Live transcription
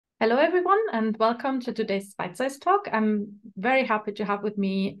Hello, everyone, and welcome to today's bytesize talk. I'm very happy to have with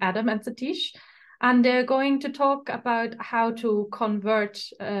me Adam and Sateesh, and they're going to talk about how to convert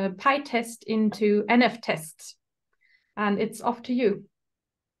pytest into NF tests. And it's off to you.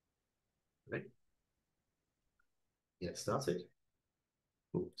 Great. Get started.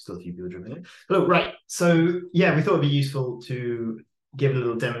 Oh, still a few people jumping in. Hello, right. So yeah, we thought it'd be useful to give a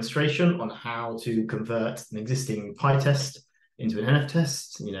little demonstration on how to convert an existing pytest into an NF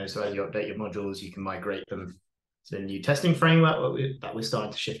test. So as you update your modules, you can migrate them to the new testing framework that we're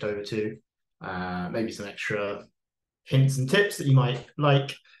starting to shift over to. Maybe some extra hints and tips that you might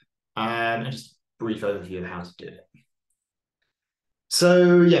like, and just a brief overview of how to do it.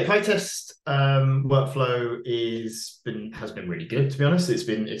 So yeah, pytest workflow has been really good, to be honest. It's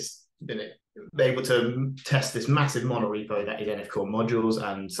been able to test this massive monorepo that is NF core modules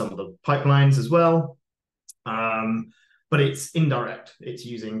and some of the pipelines as well. But it's indirect. It's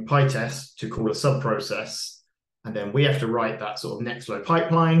using pytest to call a subprocess, and then we have to write that sort of next flow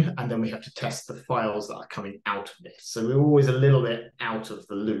pipeline, and then we have to test the files that are coming out of this. So we're always a little bit out of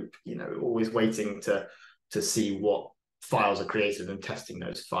the loop, we're always waiting to see what files are created and testing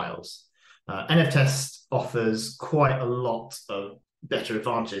those files. NF test offers quite a lot of better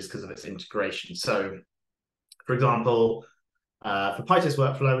advantages because of its integration. So, for example, for pytest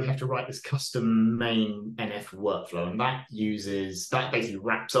workflow, we have to write this custom main NF workflow, and that basically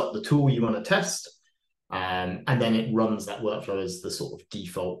wraps up the tool you want to test, and then it runs that workflow as the sort of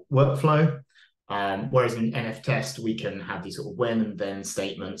default workflow. Whereas in NF test, we can have these sort of when and then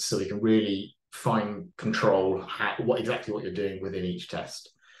statements, so we can really fine control exactly what you're doing within each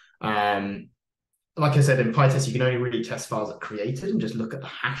test. Like I said, in pytest, you can only really test files that are created and just look at the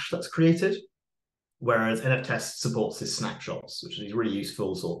hash that's created. Whereas NF test supports this snapshots, which are these really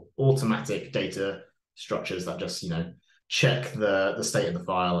useful sort of automatic data structures that just check the state of the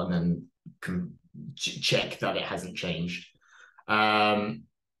file and then can check that it hasn't changed.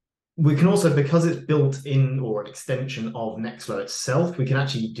 We can also, because it's built in or an extension of Nextflow itself, we can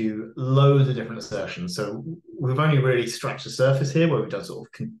actually do loads of different assertions. So we've only really scratched the surface here, where we've done sort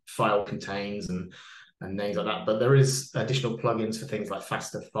of file contains and things like that. But there is additional plugins for things like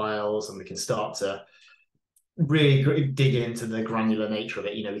faster files, and we can start to really dig into the granular nature of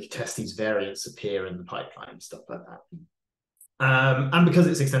it. We can test these variants appear in the pipeline and stuff like that. And because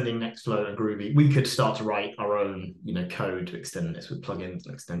it's extending Nextflow and Groovy, we could start to write our own, code to extend this with plugins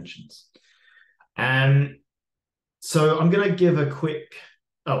and extensions. So I'm going to give a quick.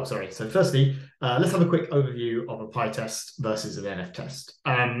 Oh, sorry. So firstly, let's have a quick overview of a pytest versus an NF test.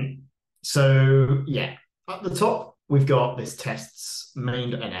 So yeah, at the top, we've got this tests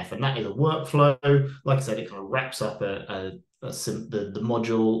main.nf, and that is a workflow. Like I said, it kind of wraps up the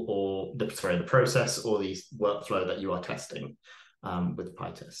module or the process or the workflow that you are testing with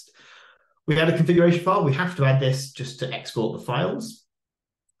pytest. We add a configuration file. We have to add this just to export the files.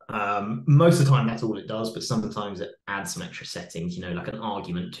 Most of the time, that's all it does, but sometimes it adds some extra settings, like an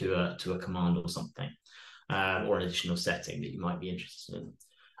argument to a command or something, or an additional setting that you might be interested in.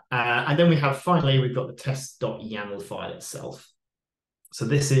 And then we've got the test.yaml file itself. So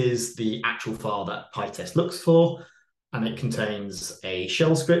this is the actual file that pytest looks for, and it contains a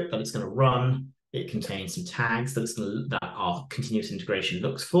shell script that it's going to run. It contains some tags that our continuous integration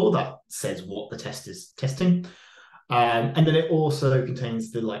looks for, that says what the test is testing. And then it also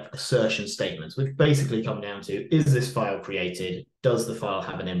contains the assertion statements, which basically come down to, is this file created? Does the file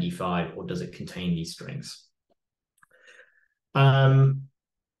have an MD5, or does it contain these strings?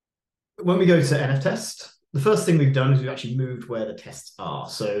 When we go to NF test, the first thing we've done is we've actually moved where the tests are.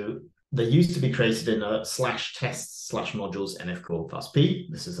 So they used to be created in a /tests/modules NF core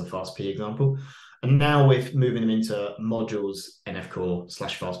fastp. This is a fastp example. And now we're moving them into modules NF core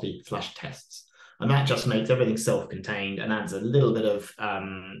 /fastp/tests. And that just makes everything self-contained and adds a little bit of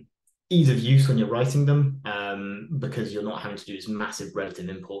ease of use when you're writing them, because you're not having to do this massive relative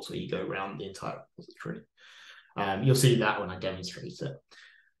imports where you go around the entire repository. You'll see that when I demonstrate it.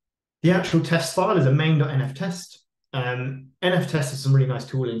 The actual test file is a main.nf test. NF test has some really nice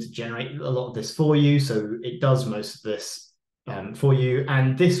tooling to generate a lot of this for you. So it does most of this for you.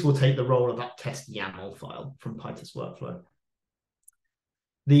 And this will take the role of that test YAML file from pytest workflow.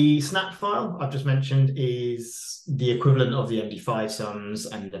 The snap file I've just mentioned is the equivalent of the MD5 sums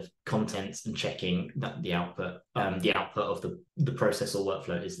and the contents, and checking that the output of the process or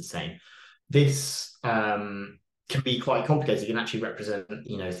workflow is the same. This can be quite complicated. You can actually represent,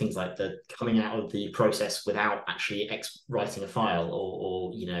 things like the coming out of the process without actually writing a file,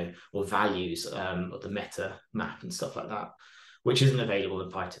 or values of the meta map and stuff like that, which isn't available in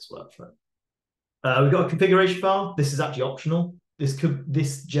pytest workflow. We've got a configuration file. This is actually optional.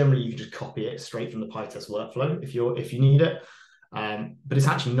 this generally you can just copy it straight from the pytest workflow if you need it. But it's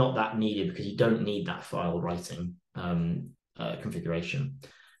actually not that needed because you don't need that file writing configuration.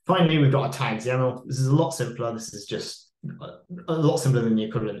 Finally, we've got a tags YAML. This is a lot simpler. This is just a lot simpler than the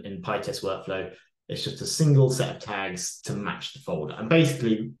equivalent in pytest workflow. It's just a single set of tags to match the folder. And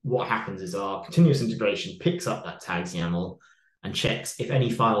basically what happens is our continuous integration picks up that tags YAML and checks if any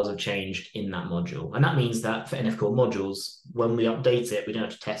files have changed in that module. And that means that for NF-core modules, when we update it, we don't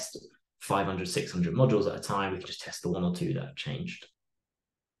have to test 500, 600 modules at a time. We can just test the 1 or 2 that have changed.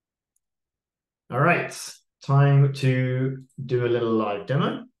 All right, time to do a little live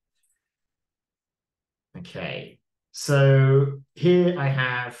demo. Okay, so here I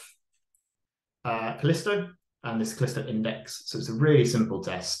have Callisto and this Callisto index. So it's a really simple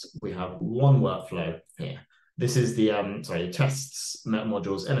test. We have one workflow here. This is the tests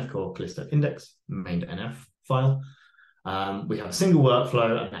modules NF-core Callisto index main.nf file. We have a single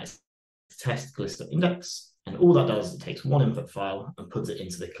workflow, and that's test Callisto index. And all that does is it takes one input file and puts it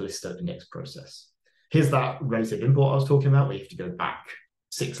into the Callisto index process. Here's that relative import I was talking about, where you have to go back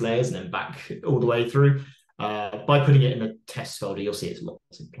 6 layers and then back all the way through. By putting it in the test folder, you'll see it's a lot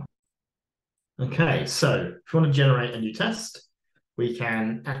simpler. Okay, so if you want to generate a new test, we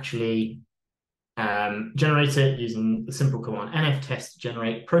can actually generate it using the simple command nftest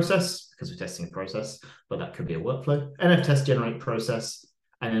generate process, because we're testing a process, but that could be a workflow. Nftest generate process,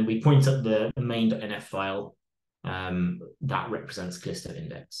 and then we point at the main.nf file that represents Callisto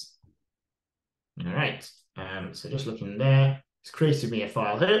index. All right, so just looking there, it's created me a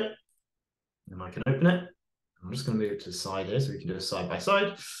file here, and I can open it. I'm just going to move to the side here so we can do a side by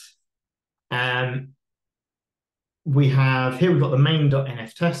side. We've got the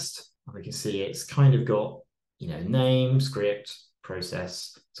main.nf test. We can see it's kind of got, name, script,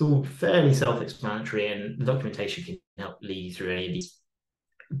 process. It's all fairly self-explanatory, and the documentation can help lead you through any of these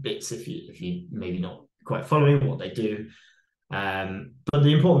bits if you maybe not quite following what they do. But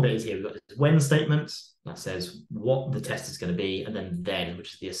the important bit is here, we've got this when statement that says what the test is going to be, and then,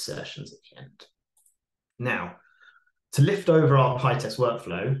 which is the assertions at the end. Now, to lift over our pytest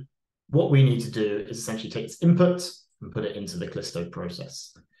workflow, what we need to do is essentially take its input and put it into the Callisto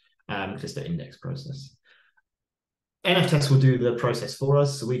process, Callisto index process. nftest will do the process for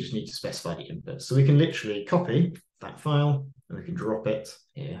us, so we just need to specify the input. So we can literally copy that file and we can drop it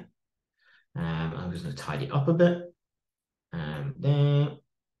here. I'm just going to tidy it up a bit. There,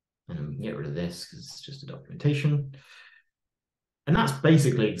 and get rid of this because it's just a documentation. And that's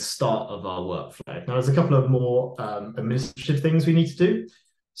basically the start of our workflow. Now, there's a couple of more administrative things we need to do.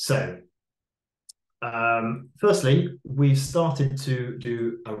 So, firstly, we've started to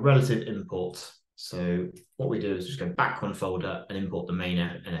do a relative import. So what we do is just go back one folder and import the main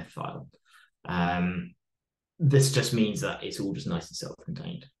NF file. This just means that it's all just nice and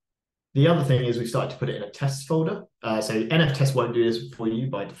self-contained. The other thing is we've started to put it in a test folder. So nftest won't do this for you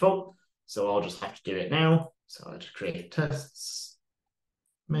by default. So I'll just have to do it now. So I'll just create tests,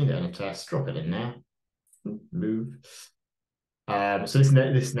 main.nftest, drop it in there, move. So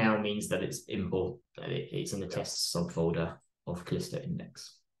this now means that it's it's in the tests subfolder of Callisto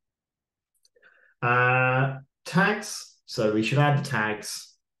index. Tags. So we should add the tags.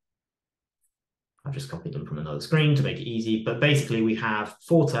 I've just copied them from another screen to make it easy. But basically, we have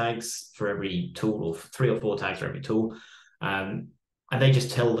 4 tags for every tool, or 3 or 4 tags for every tool. And they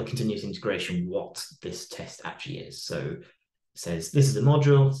just tell the continuous integration what this test actually is. So it says this is a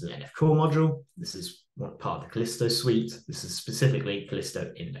module, this is an NF-core module. This is one part of the Callisto suite. This is specifically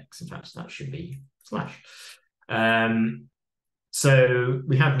Callisto index. In fact, that should be /. So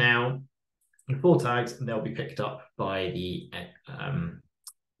we have now 4 tags, and they'll be picked up by the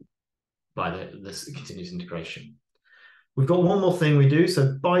continuous integration. We've got one more thing we do.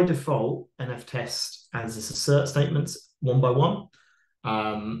 So by default, nftest adds this assert statements 1 by 1.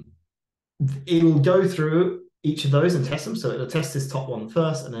 It'll go through each of those and test them. So it'll test this top one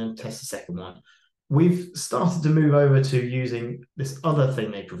first and then test the second one. We've started to move over to using this other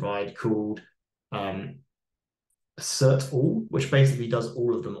thing they provide called assert all, which basically does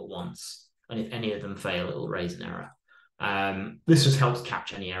all of them at once. And if any of them fail, it will raise an error. This just helps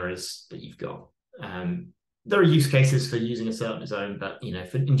catch any errors that you've got. There are use cases for using assert on its own, but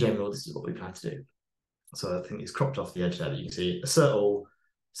in general, this is what we plan to do. So I think it's cropped off the edge there that you can see assert all,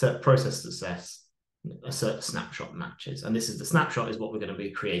 assert process success, assert snapshot matches. And this is the snapshot is what we're going to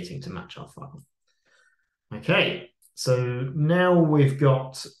be creating to match our file. Okay, so now we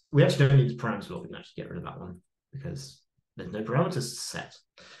actually don't need the parameters block. We can actually get rid of that one because there's no parameters to set.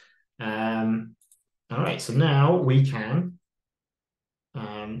 All right, so now we can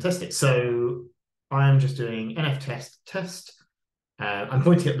test it. So I'm just doing nftest test I'm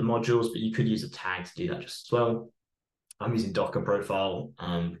pointing at the modules, but you could use a tag to do that just as well. I'm using Docker profile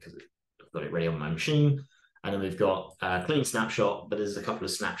because I've got it ready on my machine. And then we've got a clean snapshot, but there's a couple of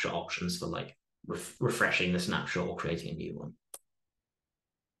snapshot options for like refreshing the snapshot or creating a new one.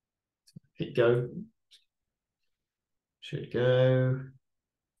 Hit go. Should go.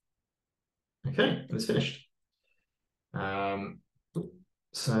 Okay, it's finished.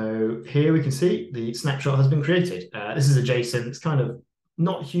 So here we can see the snapshot has been created. This is a JSON. It's kind of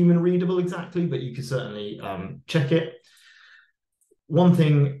not human readable exactly, but you can certainly check it. One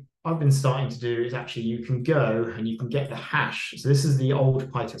thing I've been starting to do is actually you can go and you can get the hash. So this is the old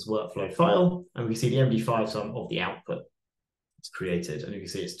pytest workflow file, and we see the MD5 sum of the output it's created. And you can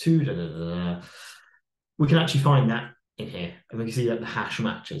see it's 2. We can actually find that in here, and we can see that the hash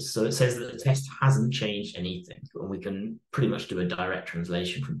matches. So it says that the test hasn't changed anything, and we can pretty much do a direct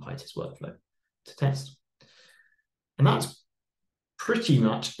translation from pytest workflow to test. And that's pretty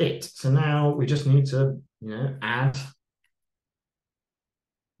much it. So now we just need to, add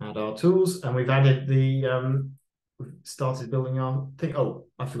our tools, and we've added the, we've started building our thing. Oh,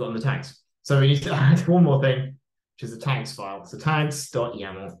 I've forgotten the tags. So we need to add one more thing, which is the tags file. So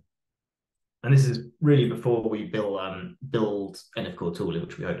tags.yaml. And this is really before we build NF-core tooling,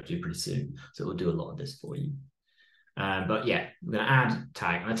 which we hope to do pretty soon. So we'll do a lot of this for you. But yeah, we're going to add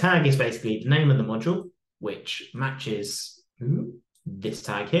tag. And a tag is basically the name of the module, which matches this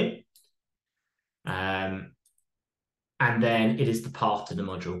tag here. And then it is the path to the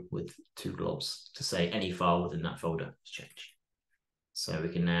module with 2 globs to say any file within that folder has changed. So we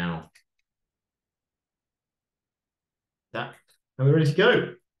can now that, and we're ready to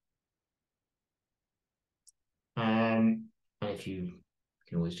go. And if you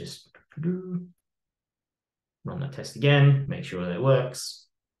can always just run that test again, make sure that it works.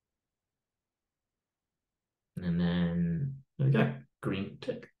 And then there we go, green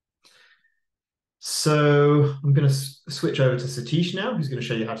tick. So I'm going to switch over to Sateesh now, who's going to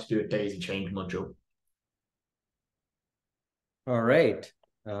show you how to do a daisy change module. All right.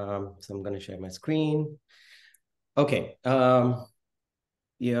 So I'm going to share my screen. Okay.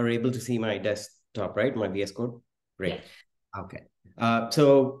 You're able to see my desktop, right? My VS Code. Great. Yeah. Okay.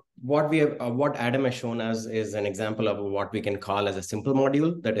 So what Adam has shown us is an example of what we can call as a simple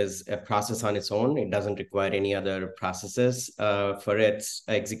module that is a process on its own. It doesn't require any other processes for its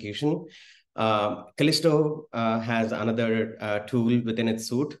execution. Callisto has another tool within its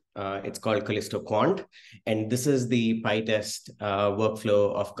suite. It's called Callisto Quant. And this is the pytest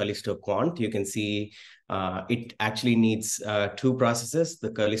workflow of Callisto Quant. You can see it actually needs 2 processes, the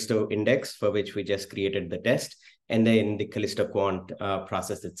Callisto index, for which we just created the test, and then the Callisto Quant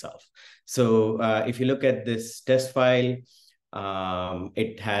process itself. So if you look at this test file,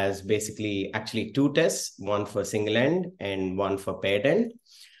 it has basically actually 2 tests, one for single end and one for paired end.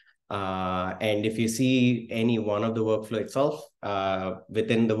 And if you see any one of the workflow itself,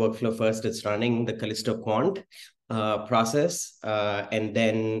 within the workflow, first it's running the Callisto Quant process, and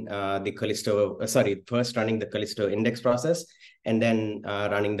then first running the Callisto index process, and then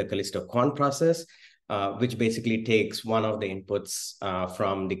running the Callisto Quant process, which basically takes one of the inputs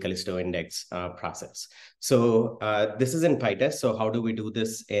from the Callisto index process. So this is in pytest. So how do we do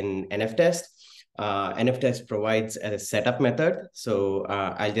this in NF-test? NF-test provides a setup method. So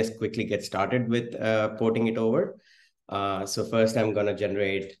I'll just quickly get started with porting it over. So first I'm going to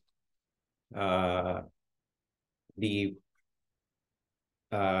generate the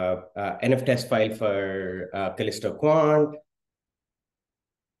NF-test file for Callisto Quant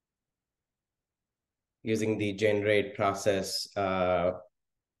using the generate process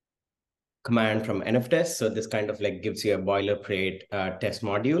command from NF-test. So this kind of like gives you a boilerplate test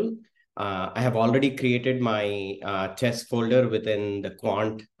module. I have already created my test folder within the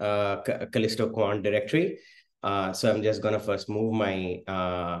Quant Callisto Quant directory. So I'm just going to first move my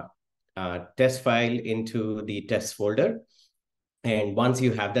test file into the test folder. And once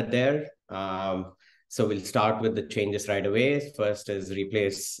you have that there, so we'll start with the changes right away. First is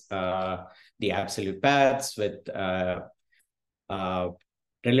replace the absolute paths with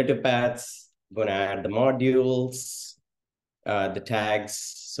relative paths. I'm going to add the modules, the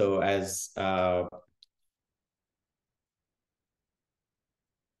tags. So as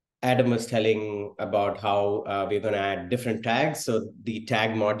Adam was telling about how we're going to add different tags. So the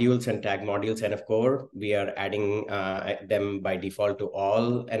tag modules and tag modules NF-core, we are adding them by default to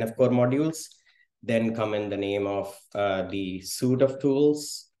all NF-core modules, then come in the name of the suite of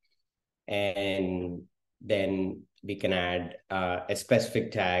tools. And then we can add a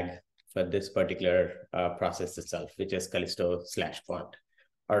specific tag for this particular process itself, which is Callisto/Quant.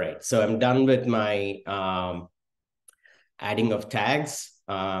 All right, so I'm done with my adding of tags,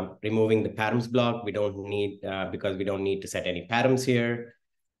 removing the params block. We don't need, because we don't need to set any params here.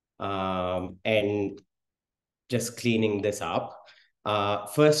 And just cleaning this up.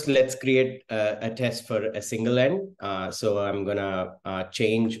 First, let's create a test for a single end. So I'm gonna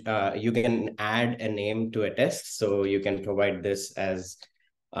change, you can add a name to a test. So you can provide this as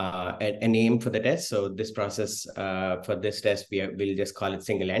a name for the test. So this process for this test, we'll just call it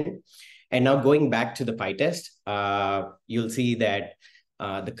single end. And now going back to the pytest, you'll see that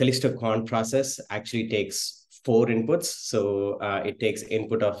the Callisto quant process actually takes 4 inputs. So it takes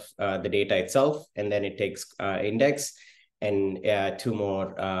input of the data itself, and then it takes index and 2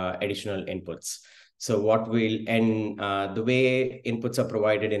 more additional inputs. So what will, and the way inputs are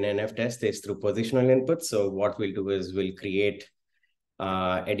provided in NF-test is through positional inputs. So what we'll do is we'll create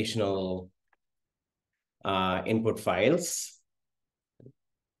additional input files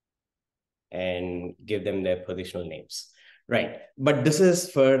and give them their positional names. Right, but this is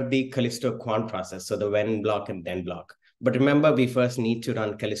for the Callisto quant process, so the when block and then block. But remember, we first need to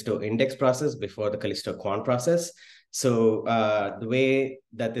run Callisto index process before the Callisto quant process. So the way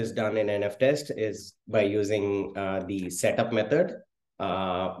that is done in NF-test is by using the setup method,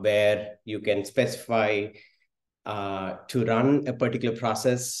 where you can specify to run a particular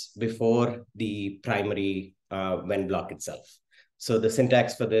process before the primary when block itself. So the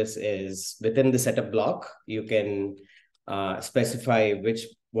syntax for this is within the setup block, you can specify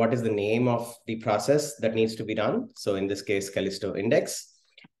what is the name of the process that needs to be done. So in this case, Callisto index,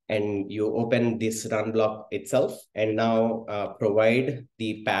 and you open this run block itself, and now provide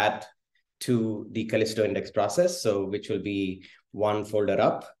the path to the Callisto index process. So which will be one folder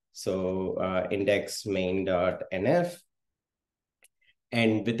up. So index main.nf.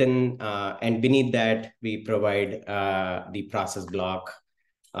 And within and beneath that, we provide the process block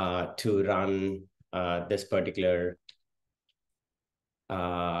to run this particular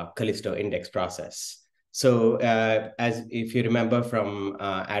Callisto index process. So as if you remember from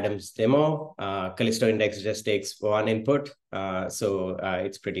Adam's demo, Callisto index just takes 1 input. So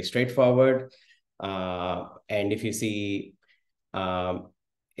it's pretty straightforward. And if you see,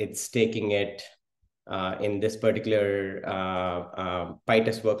 it's taking it in this particular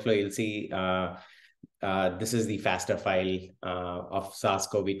pytest workflow, you'll see this is the FASTA file of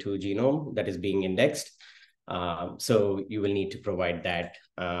SARS-CoV-2 genome that is being indexed. So you will need to provide that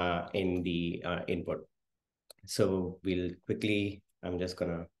in the input. So we'll quickly, I'm just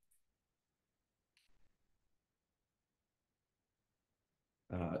gonna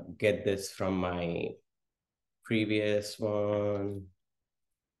get this from my previous one.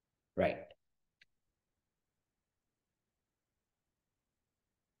 Right.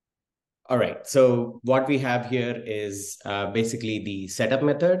 All right, so what we have here is basically the setup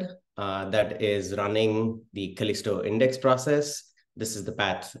method that is running the Callisto index process. This is the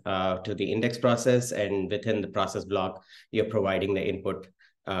path to the index process, and within the process block, you're providing the input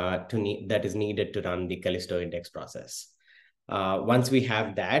that is needed to run the Callisto index process. Once we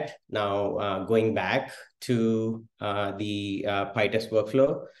have that, now going back to the pytest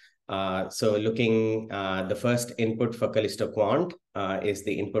workflow, so looking, the first input for Callisto quant is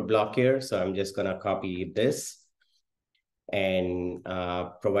the input block here. So I'm just gonna copy this and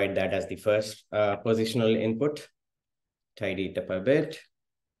provide that as the first positional input, tidy it up a bit.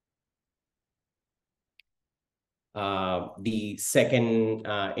 The second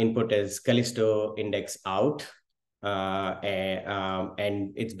input is Callisto index out.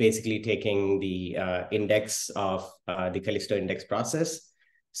 And it's basically taking the index of the Callisto index process.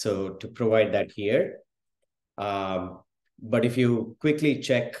 So to provide that here, but if you quickly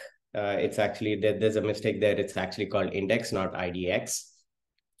check, it's actually, there's a mistake there. It's actually called index, not IDX.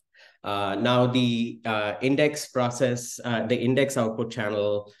 Now the index process, the index output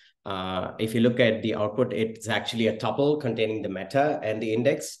channel, if you look at the output, it's actually a tuple containing the meta and the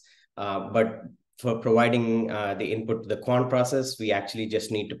index. But for providing the input to the quant process, we actually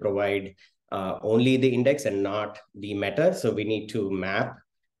just need to provide only the index and not the meta. So we need to map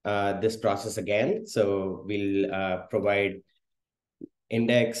this process again. So we'll provide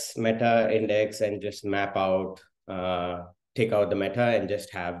index, meta, index, and just map out, take out the meta and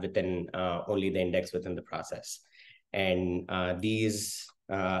just have within only the index within the process. And these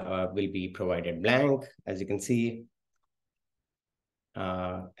will be provided blank, as you can see,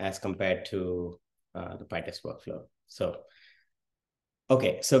 as compared to the pytest workflow. So,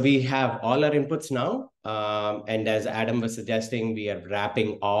 okay, so we have all our inputs now. And as Adam was suggesting, we are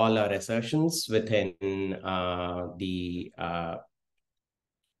wrapping all our assertions within the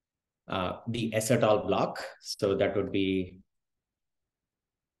assert all block. So that would be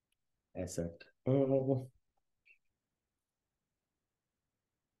assert.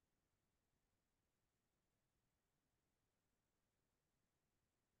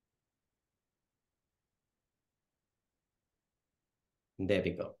 There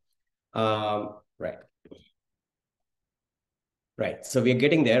we go. Right. Right. So we're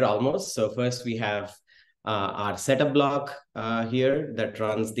getting there almost. So first we have our setup block here that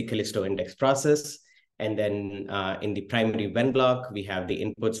runs the Callisto index process. And then in the primary when block, we have the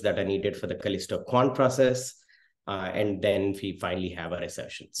inputs that are needed for the Callisto quant process. And then we finally have our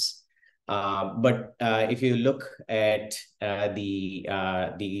assertions. But if you look at the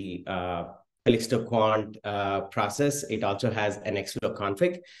Callisto quant process, it also has an Xflow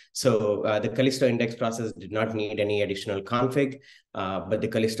config. So the Callisto index process did not need any additional config, but the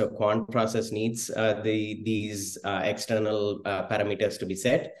Callisto quant process needs these external parameters to be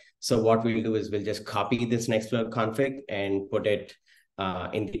set. So what we'll do is we'll just copy this Nextflow config and put it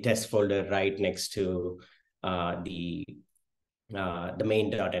in the test folder right next to the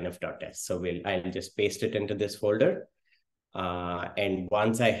main.nf.test. So I'll just paste it into this folder. And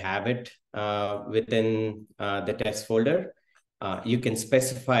once I have it within the test folder, you can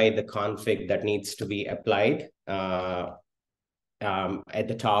specify the config that needs to be applied at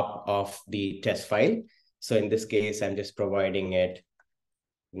the top of the test file. So in this case, I'm just providing it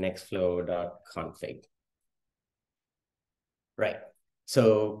nextflow.config. Right.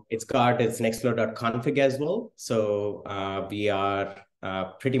 So it's got its nextflow.config as well. So we are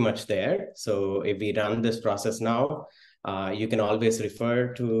pretty much there. So if we run this process now, you can always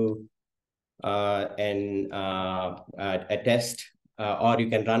refer to a test, or you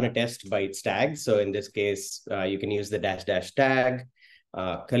can run a test by its tag. So in this case, you can use the -- tag,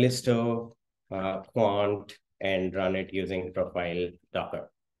 Callisto, quant, and run it using profile Docker.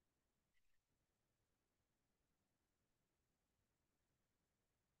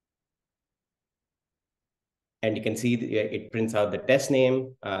 And you can see it prints out the test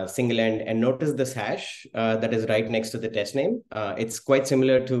name, single end, and notice this hash that is right next to the test name. It's quite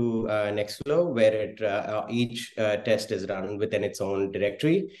similar to Nextflow, where each test is run within its own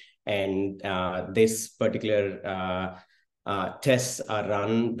directory. And this particular tests are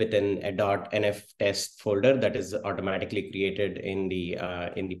run within a .nf test folder that is automatically created in the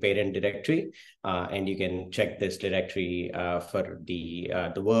parent directory, and you can check this directory for the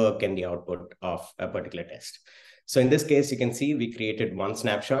work and the output of a particular test. So in this case, you can see we created one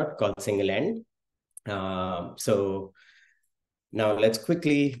snapshot called single end. So now let's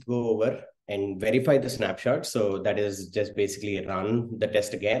quickly go over and verify the snapshot. So that is just basically run the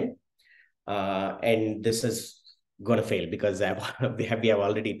test again, and this is going to fail because we have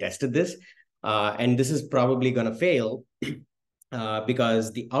already tested this. And this is probably going to fail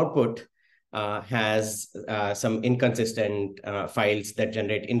because the output has some inconsistent files that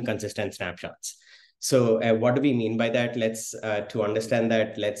generate inconsistent snapshots. So what do we mean by that? To understand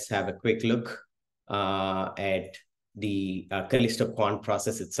that, let's have a quick look at the Callisto quant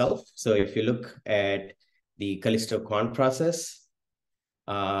process itself. So if you look at the Callisto quant process,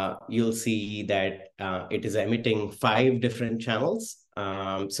 you'll see that it is emitting 5 different channels.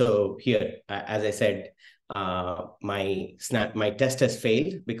 So here, as I said, my test has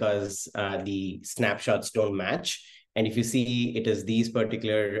failed because the snapshots don't match. And if you see, it is these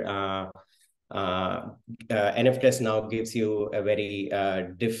particular NF test now gives you a very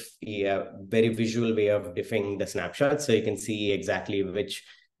very visual way of diffing the snapshot. So you can see exactly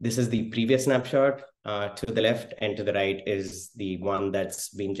this is the previous snapshot to the left, and to the right is the one that's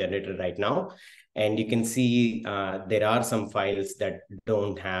being generated right now. And you can see there are some files that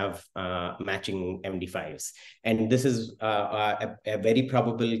don't have matching MD5s. And this is a very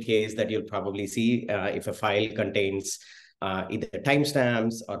probable case that you'll probably see if a file contains either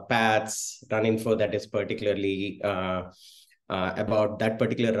timestamps or paths, run info that is particularly about that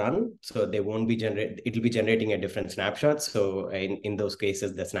particular run. So they won't be it'll be generating a different snapshot. So in those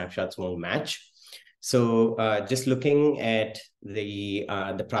cases, the snapshots won't match. So just looking at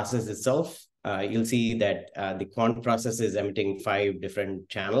the process itself, you'll see that the quant process is emitting 5 different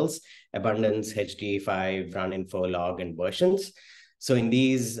channels: abundance, HDA5, run info, log, and versions. So in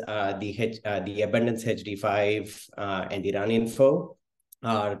these, the abundance HD5 and the run info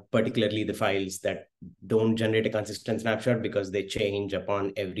are particularly the files that don't generate a consistent snapshot because they change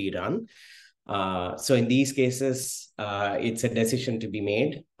upon every run. So in these cases, it's a decision to be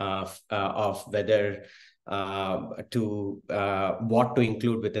made of whether what to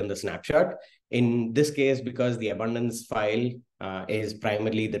include within the snapshot. In this case, because the abundance file is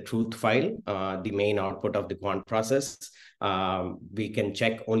primarily the truth file, the main output of the quant process, we can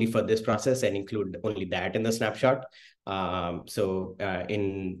check only for this process and include only that in the snapshot. So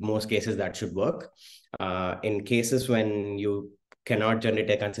in most cases, that should work. In cases when you cannot generate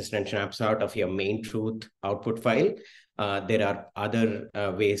a consistent snapshot of your main truth output file, there are other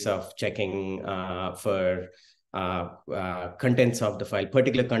ways of checking for contents of the file,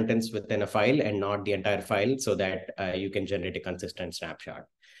 particular contents within a file and not the entire file, so that you can generate a consistent snapshot.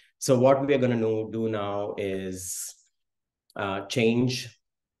 So what we are going to do now is change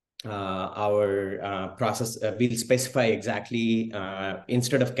our process. We'll specify exactly,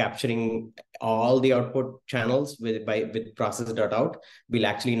 instead of capturing all the output channels with process.out, we'll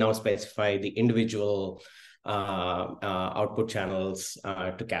actually now specify the individual output channels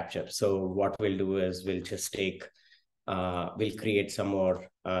to capture. So what we'll do is we'll just take, we'll create some more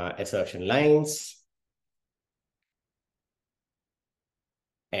assertion lines,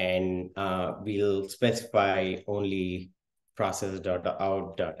 and we'll specify only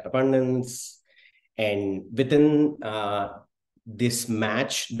process.out.abundance, and within this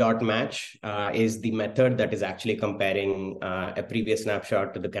match is the method that is actually comparing a previous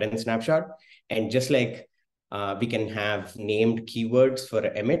snapshot to the current snapshot. And just like we can have named keywords for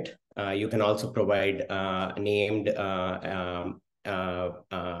emit, you can also provide named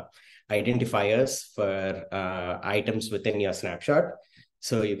identifiers for items within your snapshot.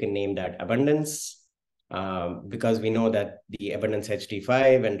 So you can name that abundance, because we know that the abundance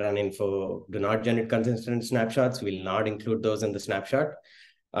HT5 and run info do not generate consistent snapshots. We'll not include those in the snapshot.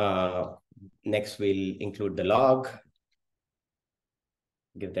 Next, we'll include the log,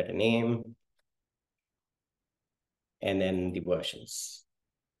 give that a name, and then the versions.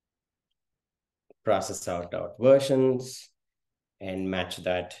 Process out versions and match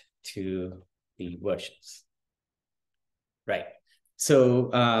that to the versions. Right. So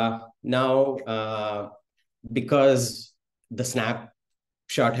now, because the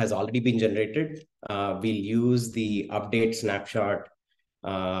snapshot has already been generated, we'll use the update snapshot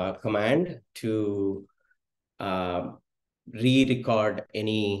command to re-record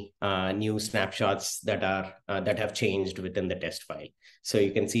any new snapshots that have changed within the test file. So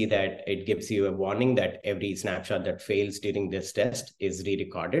you can see that it gives you a warning that every snapshot that fails during this test is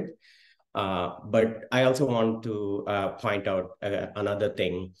re-recorded. But I also want to point out another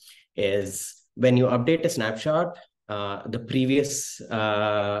thing is, when you update a snapshot, the previous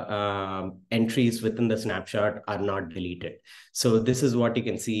entries within the snapshot are not deleted. So this is what you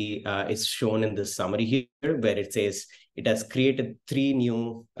can see is shown in this summary here, where it says it has created 3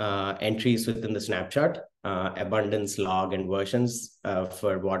 new entries within the snapshot, abundance, log, and versions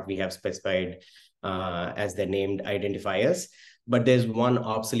for what we have specified as the named identifiers. But there's one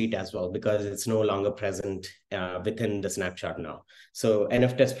obsolete as well, because it's no longer present within the snapshot now. So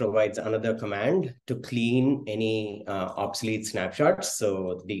nftest provides another command to clean any obsolete snapshots.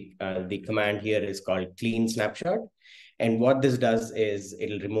 So the command here is called clean snapshot. And what this does is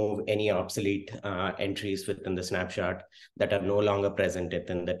it'll remove any obsolete entries within the snapshot that are no longer present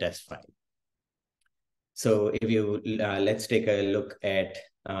within the test file. So if you let's take a look at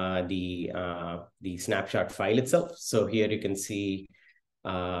the snapshot file itself. So here you can see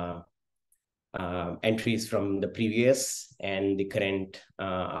entries from the previous and the current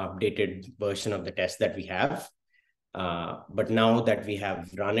updated version of the test that we have. But now that we have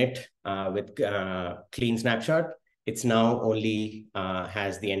run it with clean snapshot, it's now only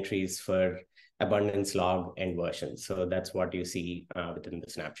has the entries for abundance, log, and version. So that's what you see within the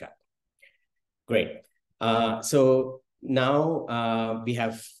snapshot. Great. So now we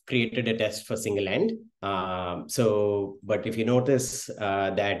have created a test for single end. But if you notice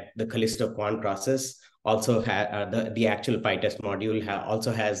that the Callisto quant process also has the actual pytest module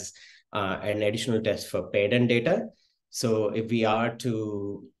also has an additional test for paired end data. So if we are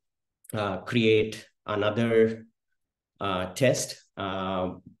to create another test,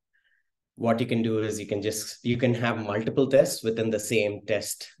 what you can do is you can have multiple tests within the same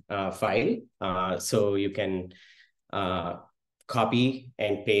test file. So you can copy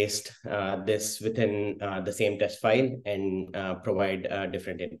and paste this within the same test file and provide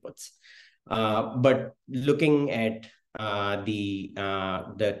different inputs. But looking at the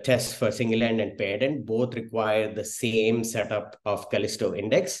test for single end and paired end, both require the same setup of Callisto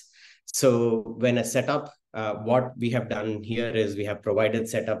index. So when a setup, what we have done here is we have provided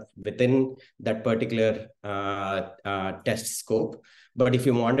setup within that particular test scope. But if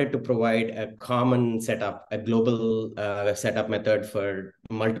you wanted to provide a common setup, a global setup method for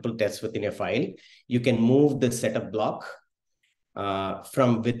multiple tests within a file, you can move the setup block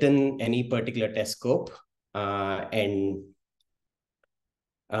from within any particular test scope and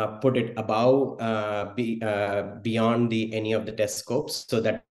put it above beyond any of the test scopes, so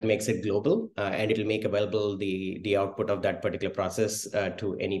that makes it global, and it will make available the output of that particular process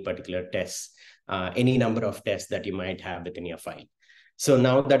to any particular tests, any number of tests that you might have within your file. So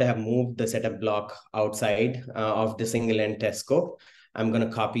now that I have moved the setup block outside of the single end test scope, I'm going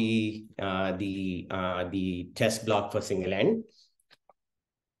to copy the test block for single end.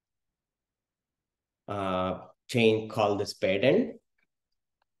 Call this paired end,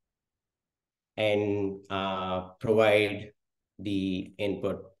 and provide the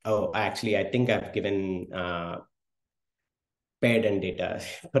input. Oh, actually, I think I've given paired end data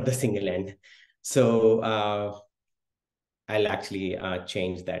for the single end. So I'll actually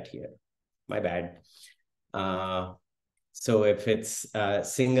change that here. My bad. So if it's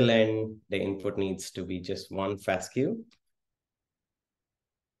single end, the input needs to be just one FASTQ.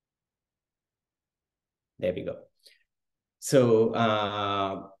 There we go. So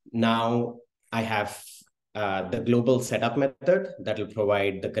now I have the global setup method that will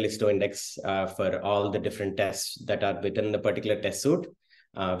provide the Callisto index for all the different tests that are within the particular test suite.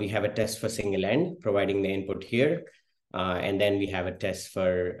 We have a test for single end, providing the input here. And then we have a test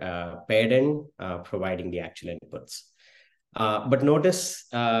for paired end, providing the actual inputs. But notice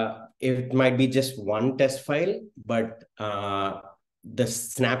it might be just one test file, but the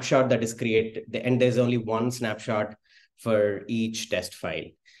snapshot that is created, and there's only one snapshot for each test file.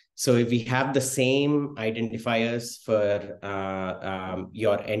 So if we have the same identifiers for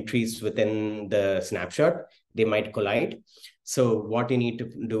your entries within the snapshot, they might collide. So what you need to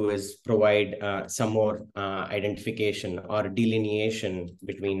do is provide some more identification or delineation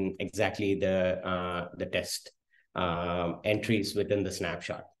between exactly the test entries within the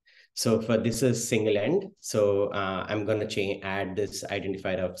snapshot. So for this is single end. So I'm going to add this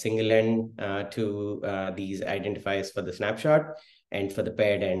identifier of single end to these identifiers for the snapshot. And for the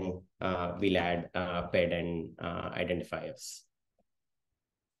paired end, we'll add paired end identifiers.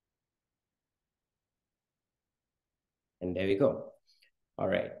 And there we go. All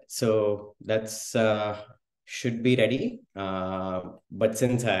right. So that's should be ready. But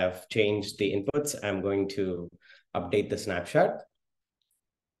since I have changed the inputs, I'm going to update the snapshot.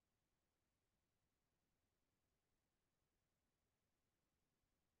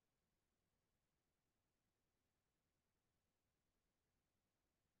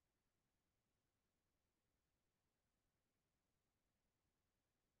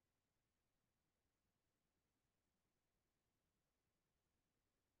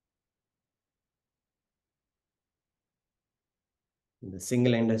 The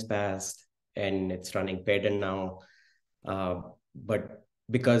single end has passed and it's running paired end now. But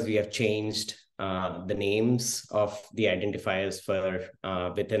because we have changed the names of the identifiers for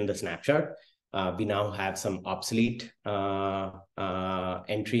within the snapshot, we now have some obsolete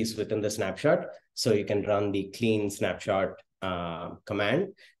entries within the snapshot. So you can run the clean snapshot command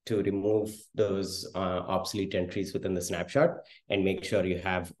to remove those obsolete entries within the snapshot and make sure you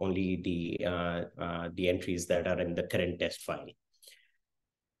have only the entries that are in the current test file.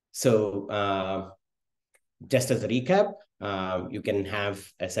 So just as a recap, you can have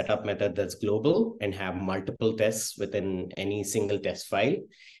a setup method that's global and have multiple tests within any single test file.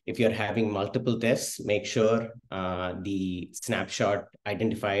 If you're having multiple tests, make sure the snapshot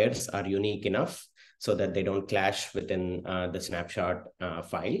identifiers are unique enough so that they don't clash within the snapshot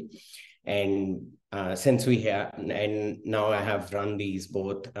file. And since we have, and now I have run these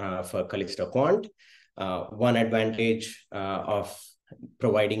both for Callisto Quant, one advantage of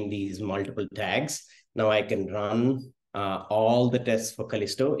providing these multiple tags, now I can run all the tests for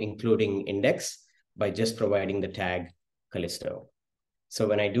Callisto, including index, by just providing the tag Callisto. So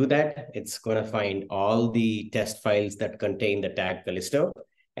when I do that, it's going to find all the test files that contain the tag Callisto.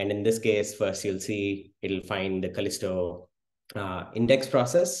 And in this case, first you'll see it'll find the Callisto index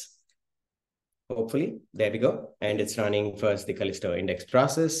process. Hopefully, there we go. And it's running first the Callisto index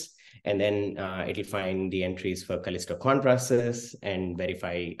process. And then it'll find the entries for Callisto Quant process and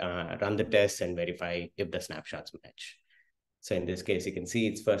verify, run the test and verify if the snapshots match. So in this case, you can see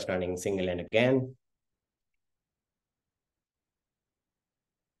it's first running single end again.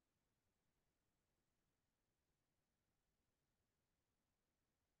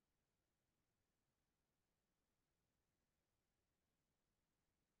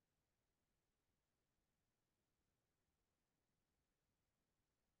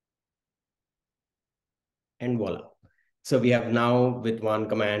 And voila. So we have now, with one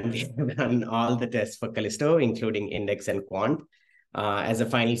command, we have done all the tests for Callisto, including index and quant. As a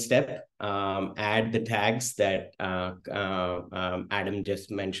final step, add the tags that Adam just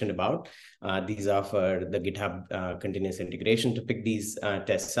mentioned about. These are for the GitHub continuous integration to pick these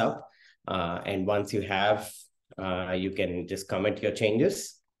tests up. And once you have, you can just comment your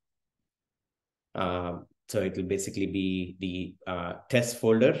changes. So it will basically be the test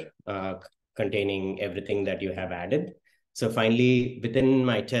folder containing everything that you have added. So finally, within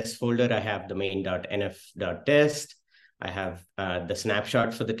my test folder, I have the main.nf.test. I have the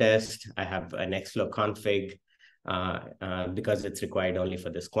snapshot for the test. I have an Xflow config because it's required only for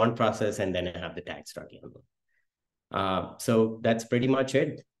this quant process. And then I have the tags.yaml. So that's pretty much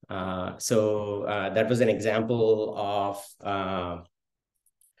it. That was an example of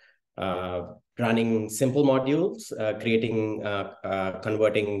running simple modules,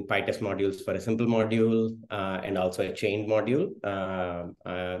 converting pytest modules for a simple module, and also a chained module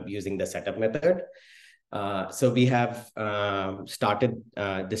using the setup method. So we have started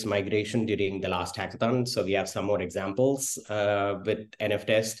this migration during the last hackathon. So we have some more examples with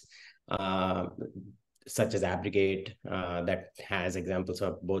NFTest, such as Abrogate, that has examples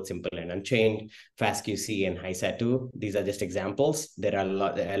of both simple and unchained, FastQC and HiSat2. These are just examples. There are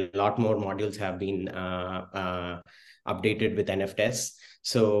a lot more modules have been updated with NFTest.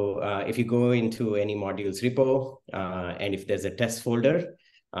 So if you go into any modules repo, and if there's a test folder,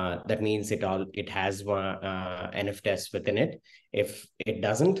 that means it has NFTest within it. If it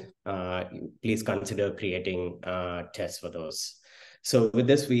doesn't, please consider creating tests for those. So with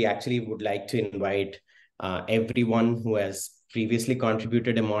this, we actually would like to invite everyone who has previously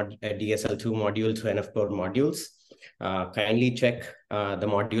contributed a DSL2 module to NF Core modules. Kindly check the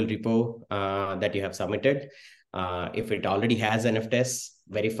module repo that you have submitted. If it already has NFTest,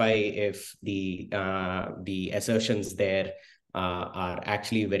 verify if the assertions there are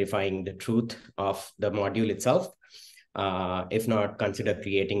actually verifying the truth of the module itself. If not, consider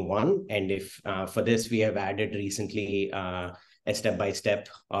creating one. And if for this, we have added recently a step-by-step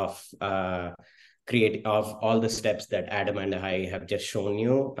of all the steps that Adam and I have just shown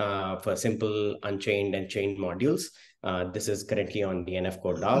you for simple, unchained, and chained modules. This is currently on the NF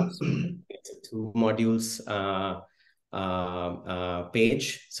Core docs. It's a 2 modules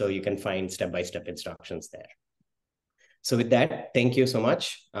page, so you can find step-by-step instructions there. So with that, thank you so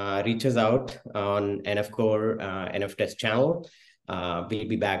much. Reach us out on NF Core NFTest channel. We'll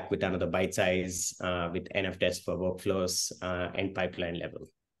be back with another bite size with NFTest for workflows and pipeline level.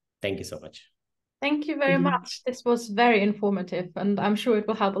 Thank you so much. Thank you very much. This was very informative, and I'm sure it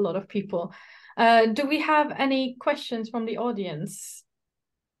will help a lot of people. Do we have any questions from the audience?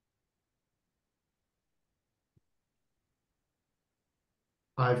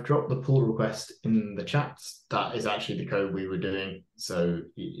 I've dropped the pull request in the chat. That is actually the code we were doing. So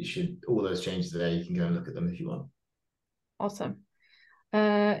you should, all those changes there, you can go and look at them if you want. Awesome.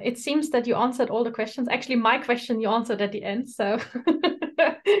 It seems that you answered all the questions. Actually, my question you answered at the end. So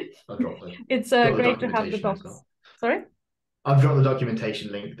it's great to have the docs. Well. Sorry? I've dropped the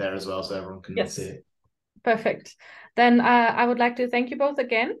documentation link there as well, so everyone can see it. Perfect. Then I would like to thank you both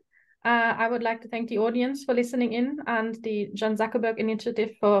again. I would like to thank the audience for listening in and the John Zuckerberg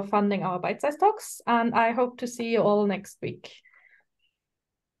Initiative for funding our bite-sized talks. And I hope to see you all next week.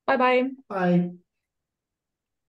 Bye-bye. Bye.